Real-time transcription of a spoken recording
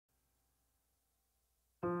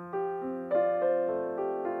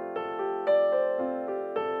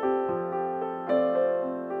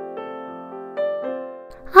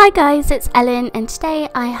Hi guys, it's Ellen and today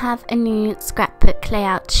I have a new scrapbook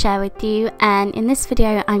layout to share with you, and in this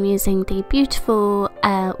video I'm using the beautiful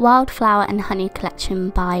Wildflower and Honey collection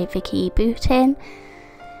by Vicky Boutin.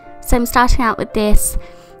 So I'm starting out with this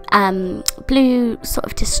blue sort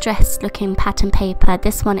of distressed looking pattern paper.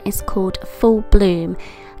 This one is called Full Bloom,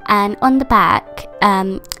 and on the back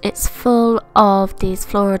it's full of these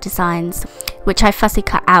floral designs which I fussy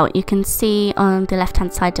cut out. You can see on the left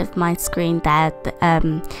hand side of my screen there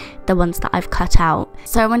the ones that I've cut out.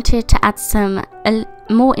 So I wanted to add some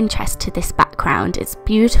more interest to this background. It's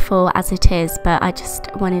beautiful as it is, but I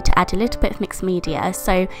just wanted to add a little bit of mixed media.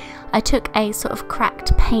 So I took a sort of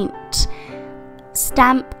cracked paint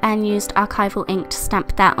stamp and used archival ink to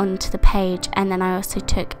stamp that onto the page, and then I also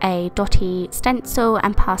took a dotty stencil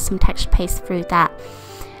and passed some texture paste through that.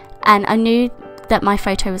 And I knew that my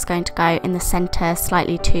photo was going to go in the center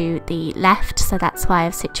slightly to the left, so that's why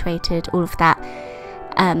I've situated all of that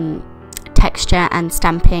texture and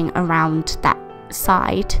stamping around that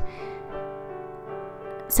side.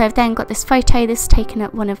 So I've then got this photo. This is taken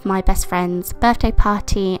at one of my best friend's birthday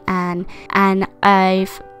party, and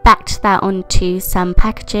I've backed that onto some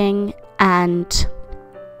packaging and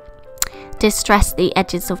distressed the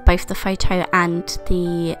edges of both the photo and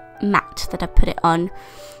the mat that I put it on.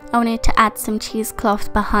 I wanted to add some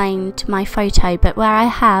cheesecloth behind my photo, but where I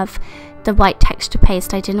have the white texture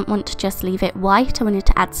paste, I didn't want to just leave it white. I wanted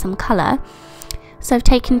to add some colour. So I've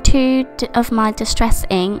taken two of my distress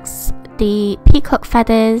inks, the peacock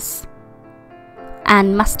feathers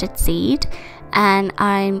and mustard seed, and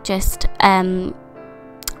I'm just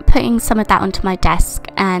putting some of that onto my desk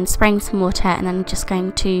and spraying some water, and then I'm just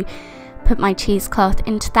going to put my cheesecloth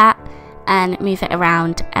into that and move it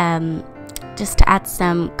around just to add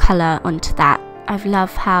some colour onto that. I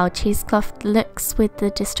love how cheesecloth looks with the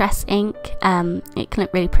distress ink. It can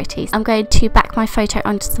look really pretty. I'm going to back my photo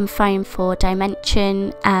onto some foam for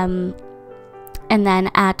dimension and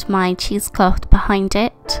then add my cheesecloth behind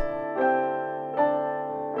it.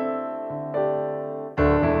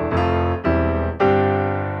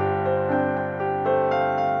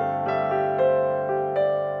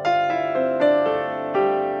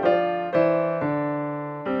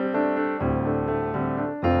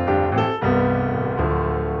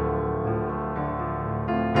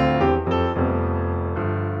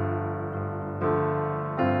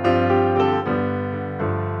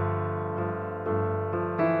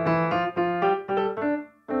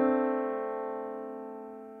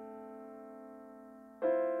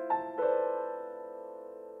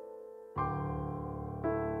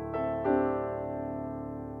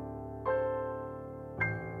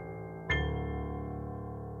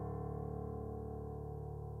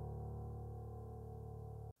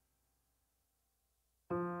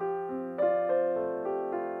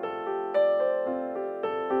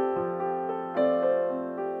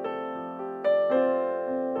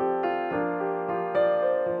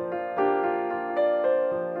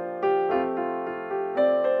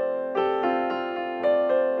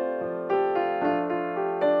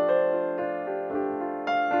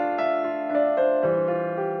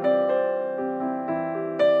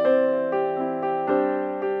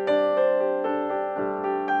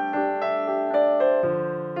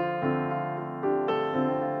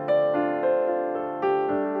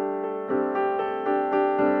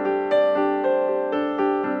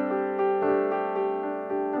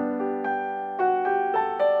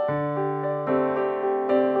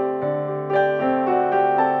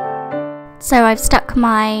 So I've stuck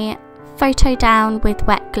my photo down with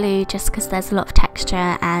wet glue just because there's a lot of texture,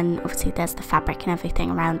 and obviously there's the fabric and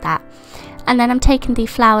everything around that. And then I'm taking the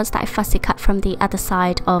flowers that I fussy cut from the other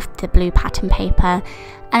side of the blue pattern paper,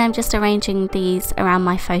 and I'm just arranging these around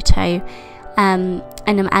my photo, and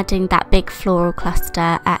I'm adding that big floral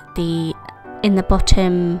cluster in the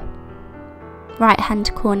bottom right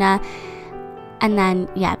hand corner, and then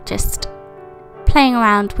yeah, just playing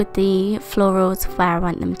around with the florals of where I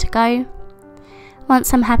want them to go.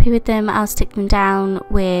 Once I'm happy with them, I'll stick them down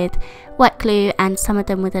with wet glue, and some of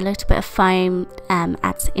them with a little bit of foam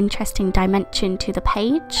adds interesting dimension to the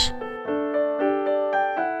page.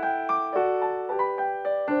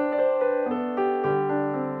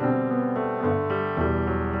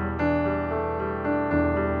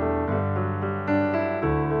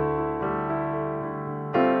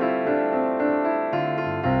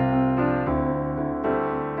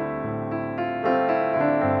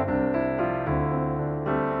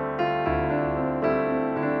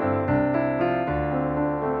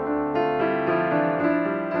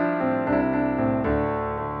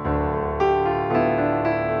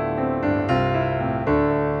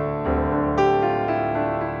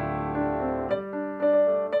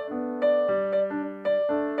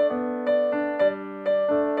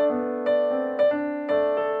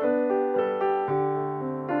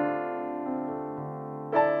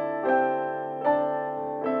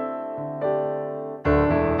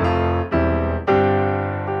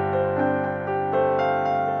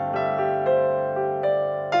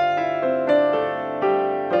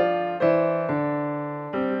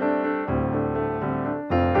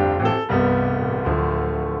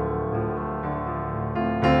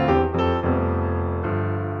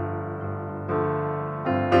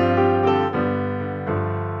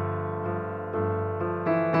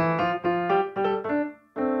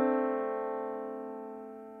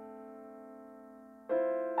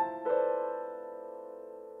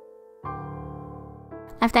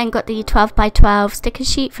 I've then got the 12 by 12 sticker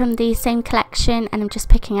sheet from the same collection, and I'm just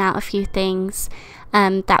picking out a few things.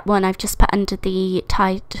 That one I've just put under the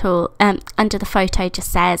title, under the photo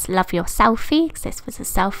just says love your selfie, because this was a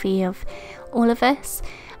selfie of all of us.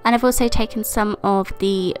 And I've also taken some of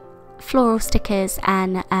the floral stickers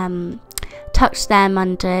and tucked them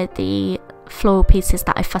under the floral pieces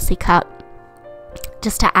that I fussy cut,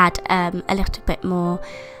 just to add a little bit more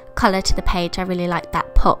colour to the page. I really like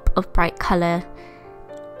that pop of bright colour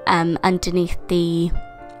underneath the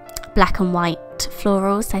black and white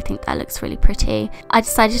florals. I think that looks really pretty. I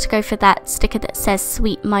decided to go for that sticker that says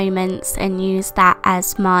sweet moments and use that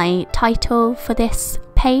as my title for this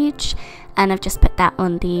page, and I've just put that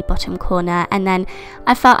on the bottom corner. And then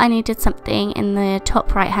I felt I needed something in the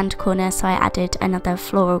top right hand corner, so I added another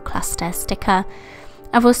floral cluster sticker.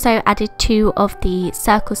 I've also added 2 of the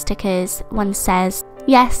circle stickers. One says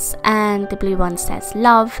yes and the blue one says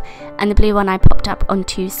love, and the blue one I popped up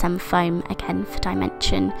onto some foam again for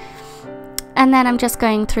dimension. And then I'm just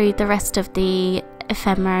going through the rest of the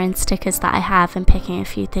ephemera and stickers that I have and picking a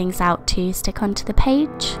few things out to stick onto the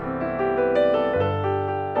page.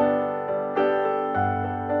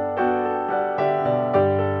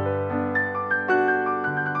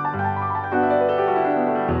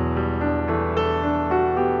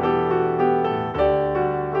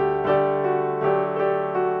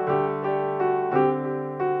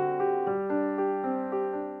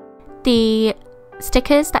 The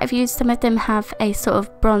stickers that I've used, some of them have a sort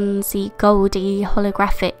of bronzy, goldy,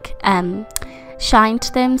 holographic shine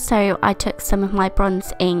to them, so I took some of my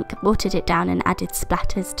bronze ink, watered it down and added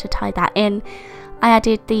splatters to tie that in. I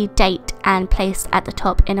added the date and place at the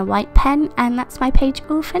top in a white pen, and that's my page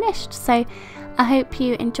all finished. So I hope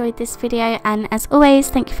you enjoyed this video, and as always,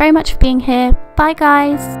 thank you very much for being here. Bye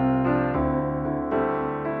guys!